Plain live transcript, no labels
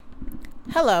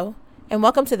Hello, and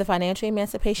welcome to the Financial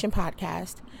Emancipation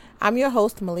Podcast. I'm your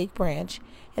host, Malik Branch,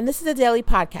 and this is a daily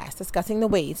podcast discussing the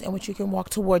ways in which you can walk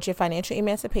towards your financial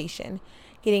emancipation,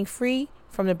 getting free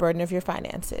from the burden of your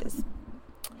finances.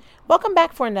 Welcome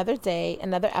back for another day,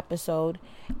 another episode.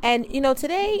 And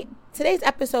today's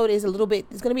episode is going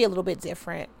to be a little bit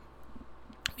different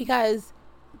because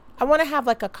I want to have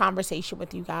like a conversation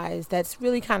with you guys that's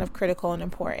really kind of critical and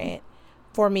important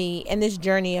for me in this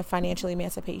journey of financial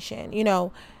emancipation.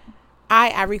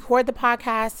 I record the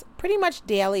podcast pretty much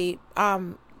daily,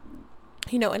 and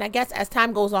I guess as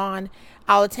time goes on,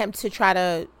 I'll attempt to try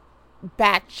to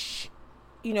batch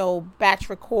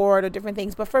record or different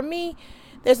things. But for me,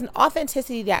 there's an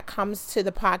authenticity that comes to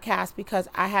the podcast because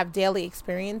I have daily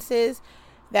experiences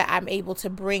that I'm able to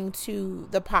bring to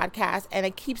the podcast, and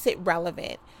it keeps it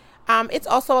relevant. It's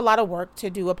also a lot of work to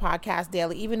do a podcast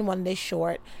daily, even one this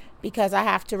short, because I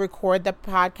have to record the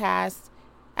podcast.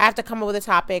 I have to come up with a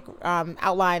topic,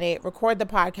 outline it, record the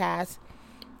podcast,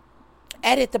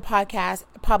 edit the podcast,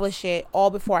 publish it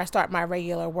all before I start my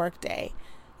regular work day.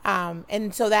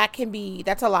 And so that's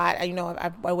a lot.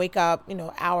 I wake up,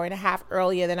 hour and a half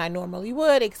earlier than I normally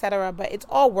would, etc. But it's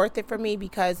all worth it for me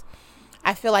because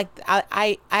I feel like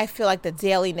I feel like the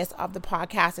dailiness of the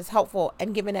podcast is helpful,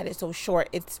 and given that it's so short,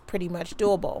 it's pretty much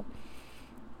doable.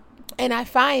 And I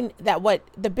find that what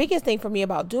the biggest thing for me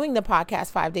about doing the podcast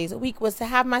 5 days a week was to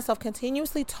have myself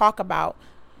continuously talk about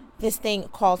this thing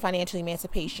called financial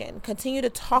emancipation. Continue to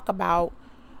talk about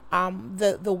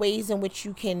the ways in which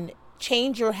you can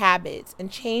change your habits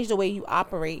and change the way you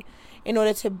operate in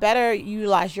order to better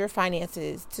utilize your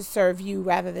finances to serve you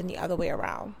rather than the other way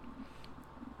around.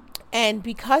 And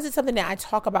because it's something that I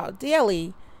talk about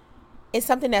daily, it's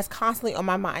something that's constantly on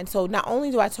my mind. So not only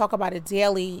do I talk about it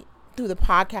daily through the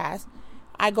podcast,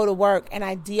 I go to work and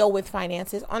I deal with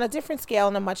finances on a different scale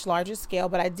and a much larger scale,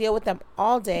 but I deal with them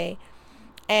all day.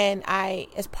 And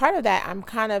as part of that, I'm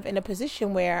kind of in a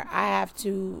position where I have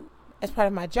to, as part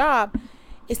of my job,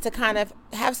 is to kind of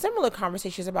have similar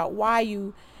conversations about why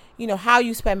how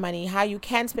you spend money, how you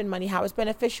can spend money, how it's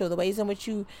beneficial, the ways in which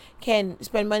you can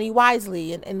spend money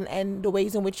wisely, and the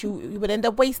ways in which you would end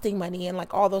up wasting money, and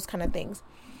like all those kind of things.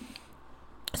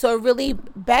 So it really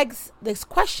begs this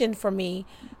question for me,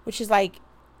 which is like,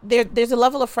 there's a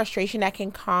level of frustration that can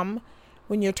come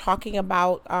when you're talking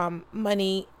about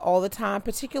money all the time,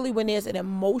 particularly when there's an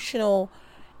emotional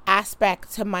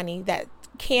aspect to money that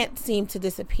can't seem to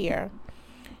disappear.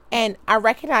 And I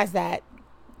recognize that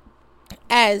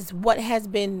as what has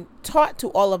been taught to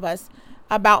all of us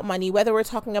about money, whether we're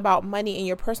talking about money in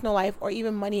your personal life or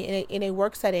even money in a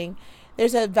work setting,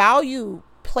 there's a value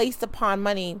placed upon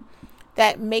money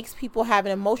that makes people have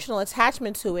an emotional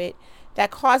attachment to it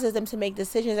that causes them to make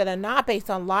decisions that are not based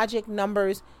on logic,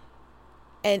 numbers,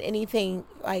 and anything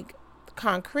like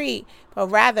concrete, but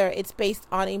rather it's based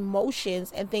on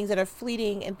emotions and things that are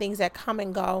fleeting and things that come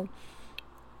and go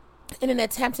in an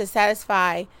attempt to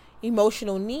satisfy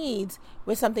emotional needs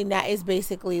with something that is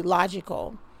basically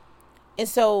logical. And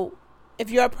so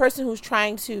if you're a person who's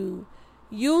trying to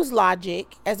use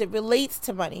logic as it relates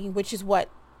to money, which is what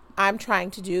I'm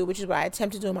trying to do, which is what I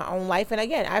attempt to do in my own life, and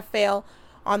again, I fail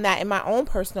on that in my own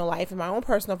personal life, in my own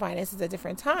personal finances at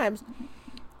different times,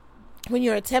 when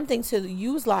you're attempting to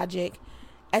use logic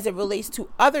as it relates to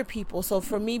other people. So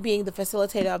for me, being the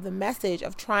facilitator of the message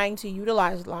of trying to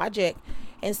utilize logic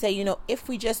and say, if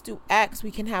we just do X,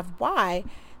 we can have Y,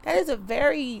 that is a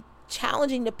very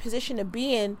challenging position to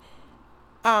be in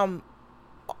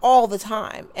all the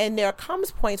time. And there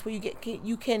comes points where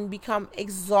you can become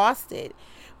exhausted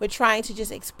with trying to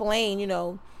just explain,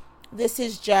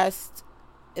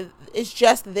 it's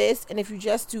just this, and if you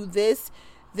just do this,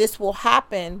 this will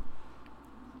happen.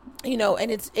 And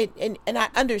I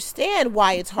understand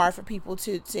why it's hard for people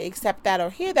to accept that or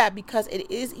hear that, because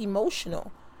it is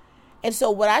emotional. And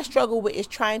so what I struggle with is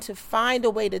trying to find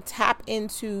a way to tap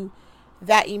into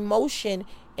that emotion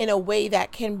in a way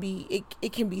that can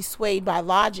be swayed by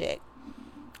logic.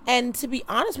 And to be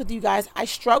honest with you guys, I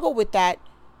struggle with that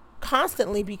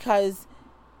constantly because,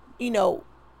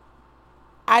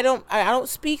 I don't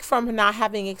speak from not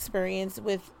having experience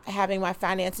with having my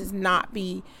finances not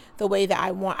be the way that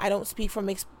I want. I don't speak from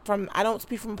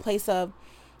a place of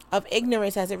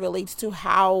ignorance as it relates to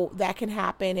how that can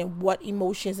happen and what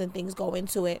emotions and things go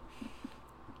into it.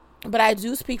 But I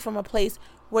do speak from a place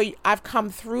where I've come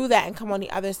through that and come on the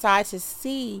other side to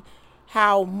see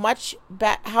how much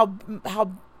how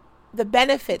the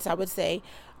benefits, I would say,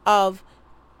 of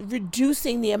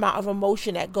reducing the amount of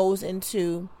emotion that goes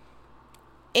into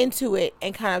it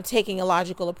and kind of taking a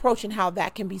logical approach, and how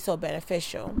that can be so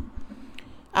beneficial.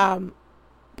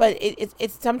 But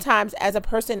it's sometimes, as a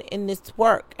person in this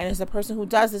work and as a person who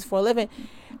does this for a living,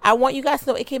 I want you guys to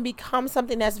know it can become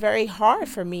something that's very hard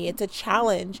for me. It's a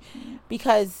challenge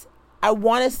because I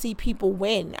want to see people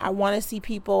win. I want to see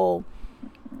people,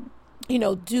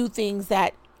 do things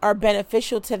that are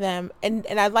beneficial to them. And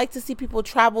I'd like to see people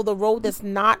travel the road that's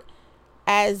not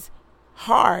as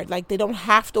hard. Like, they don't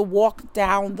have to walk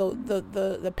down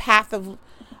the path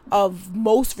of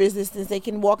most resistance. They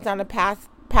can walk down the path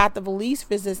of least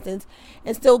resistance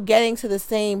and still getting to the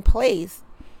same place.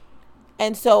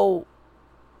 And so,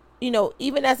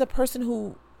 even as a person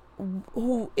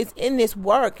who is in this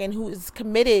work and who is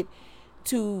committed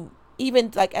to,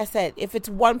 even like I said, if it's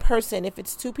one person, if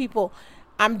it's two people,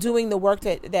 I'm doing the work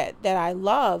that I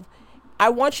love. I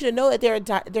want you to know that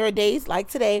there are days like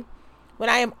today when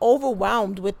I am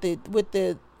overwhelmed with the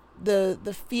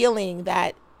feeling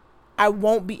that I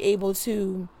won't be able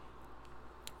to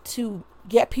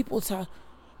get people to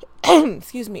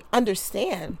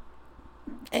understand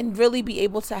and really be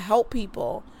able to help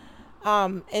people.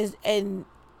 And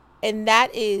that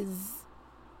is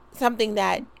something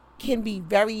that can be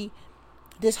very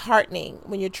disheartening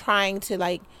when you're trying to,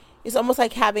 like, it's almost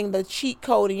like having the cheat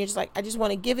code and you're just like, I just want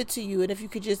to give it to you. And if you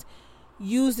could just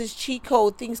use this cheat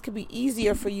code, things could be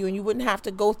easier for you and you wouldn't have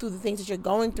to go through the things that you're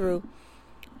going through.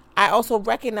 I also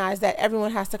recognize that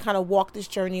everyone has to kind of walk this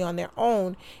journey on their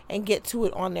own and get to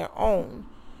it on their own.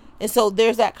 And so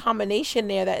there's that combination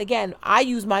there that, again, I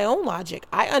use my own logic.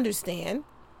 I understand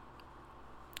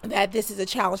that this is a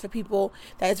challenge for people,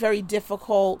 that it's very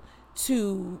difficult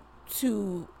to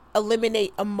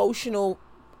eliminate emotional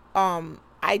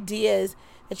ideas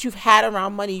that you've had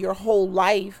around money your whole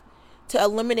life. To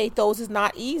eliminate those is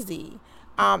not easy.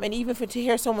 And even to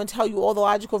hear someone tell you all the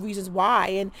logical reasons why.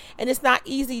 And it's not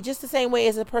easy, just the same way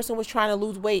as a person was trying to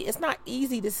lose weight. It's not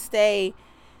easy to stay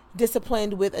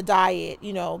disciplined with a diet.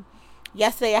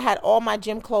 Yesterday I had all my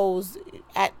gym clothes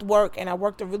at work and I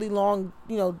worked a really long,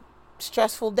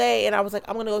 stressful day. And I was like,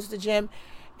 I'm going to go to the gym.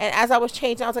 And as I was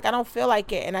changing, I was like, I don't feel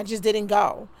like it. And I just didn't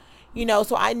go.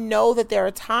 So I know that there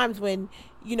are times when,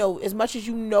 as much as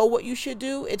you know what you should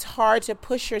do, it's hard to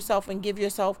push yourself and give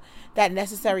yourself that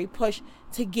necessary push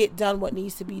to get done what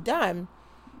needs to be done.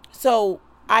 So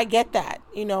I get that,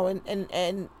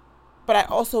 but I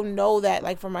also know that,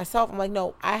 like, for myself, I'm like,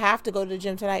 no, I have to go to the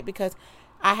gym tonight because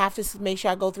I have to make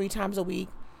sure I go 3 times a week.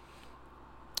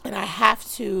 And I have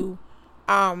to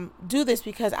do this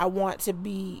because I want to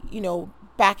be,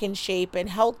 back in shape and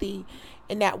healthy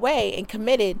in that way and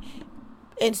committed.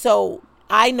 And so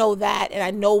I know that, and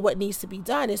I know what needs to be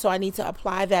done. And so I need to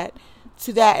apply that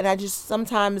to that. And I just,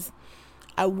 sometimes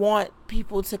I want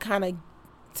people to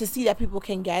see that people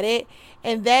can get it.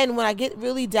 And then when I get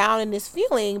really down in this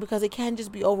feeling, because it can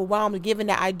just be overwhelmed, given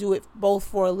that I do it both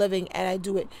for a living and I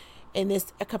do it in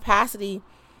this capacity,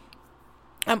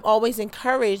 I'm always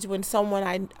encouraged when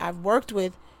someone I've worked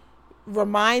with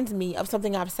reminds me of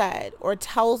something I've said, or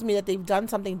tells me that they've done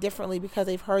something differently because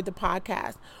they've heard the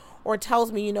podcast, or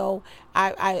tells me,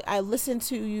 I listened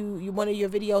to you one of your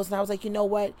videos and I was like, you know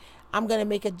what, I'm going to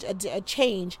make a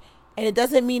change. And it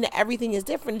doesn't mean that everything is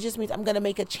different. It just means I'm going to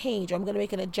make a change, or I'm going to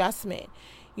make an adjustment,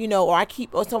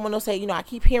 or someone will say, I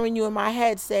keep hearing you in my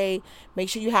head say, make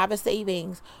sure you have a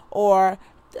savings, or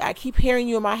I keep hearing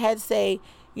you in my head say,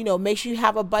 make sure you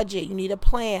have a budget, you need a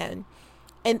plan.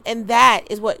 And that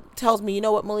is what tells me,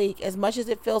 Malik, as much as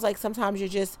it feels like sometimes you're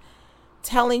just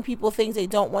telling people things they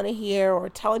don't want to hear, or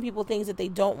telling people things that they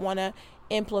don't want to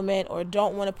implement or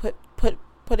don't want to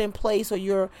put in place, or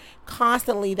you're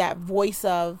constantly that voice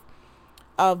of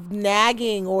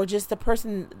nagging, or just the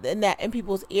person in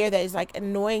people's ear that is like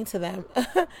annoying to them,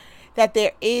 that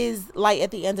there is light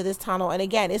at the end of this tunnel. And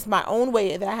again, it's my own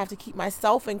way that I have to keep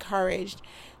myself encouraged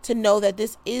to know that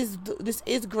this is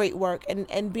great work,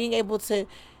 and being able to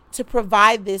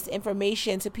provide this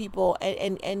information to people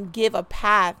and give a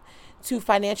path to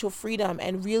financial freedom,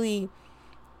 and really,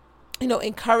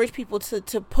 encourage people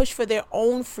to push for their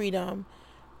own freedom.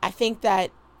 I think that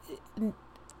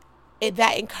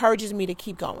that encourages me to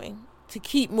keep going, to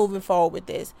keep moving forward with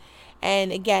this.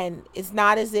 And again, it's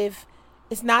not as if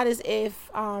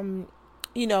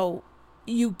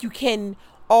you can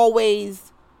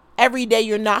always, every day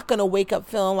you're not going to wake up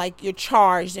feeling like you're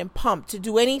charged and pumped to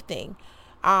do anything.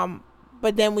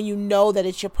 But then when you know that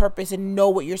it's your purpose and know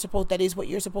what you're supposed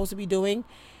to be doing,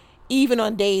 even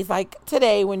on days like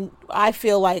today when I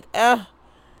feel like,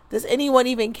 does anyone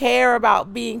even care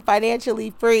about being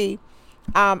financially free?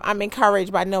 I'm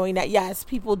encouraged by knowing that, yes,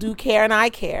 people do care and I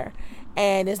care.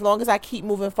 And as long as I keep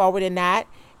moving forward in that,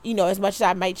 as much as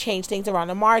I might change things around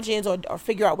the margins or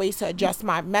figure out ways to adjust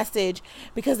my message,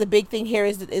 because the big thing here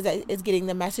is getting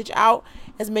the message out.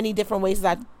 As many different ways as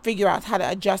I figure out how to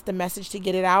adjust the message to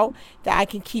get it out, that I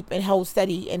can keep and hold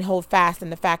steady and hold fast in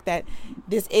the fact that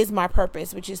this is my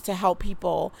purpose, which is to help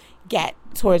people get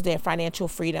towards their financial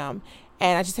freedom.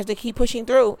 And I just have to keep pushing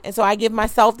through. And so I give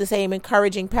myself the same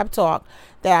encouraging pep talk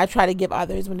that I try to give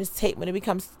others when it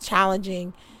becomes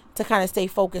challenging to kind of stay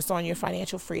focused on your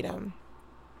financial freedom.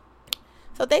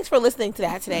 So thanks for listening to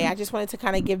that today. I just wanted to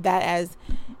kind of give that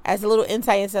as a little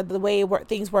insight into the way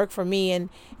things work for me. And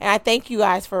I thank you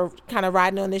guys for kind of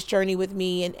riding on this journey with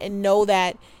me, and know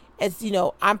that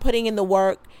I'm putting in the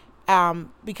work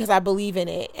because I believe in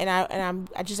it. And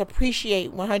I just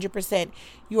appreciate 100%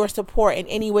 your support in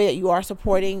any way that you are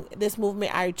supporting this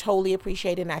movement. I totally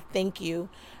appreciate it. And I thank you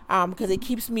because it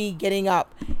keeps me getting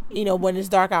up, when it's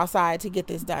dark outside to get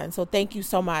this done. So thank you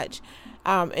so much.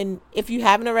 And if you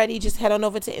haven't already, just head on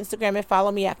over to Instagram and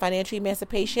follow me at Financial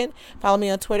Emancipation. Follow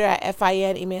me on Twitter at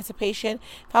FIN Emancipation.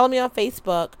 Follow me on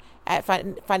Facebook at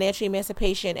Financial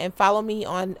Emancipation, and follow me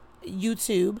on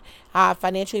YouTube,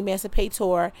 Financial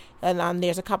Emancipator, and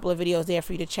there's a couple of videos there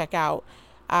for you to check out.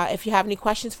 If you have any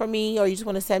questions for me, or you just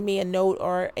want to send me a note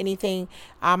or anything,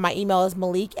 my email is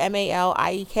Malik,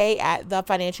 MALIEK, at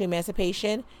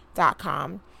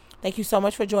thefinancialemancipation.com. Thank you so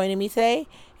much for joining me today,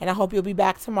 and I hope you'll be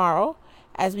back tomorrow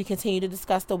as we continue to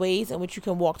discuss the ways in which you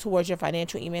can walk towards your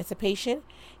financial emancipation,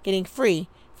 getting free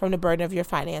from the burden of your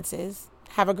finances.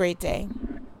 Have a great day.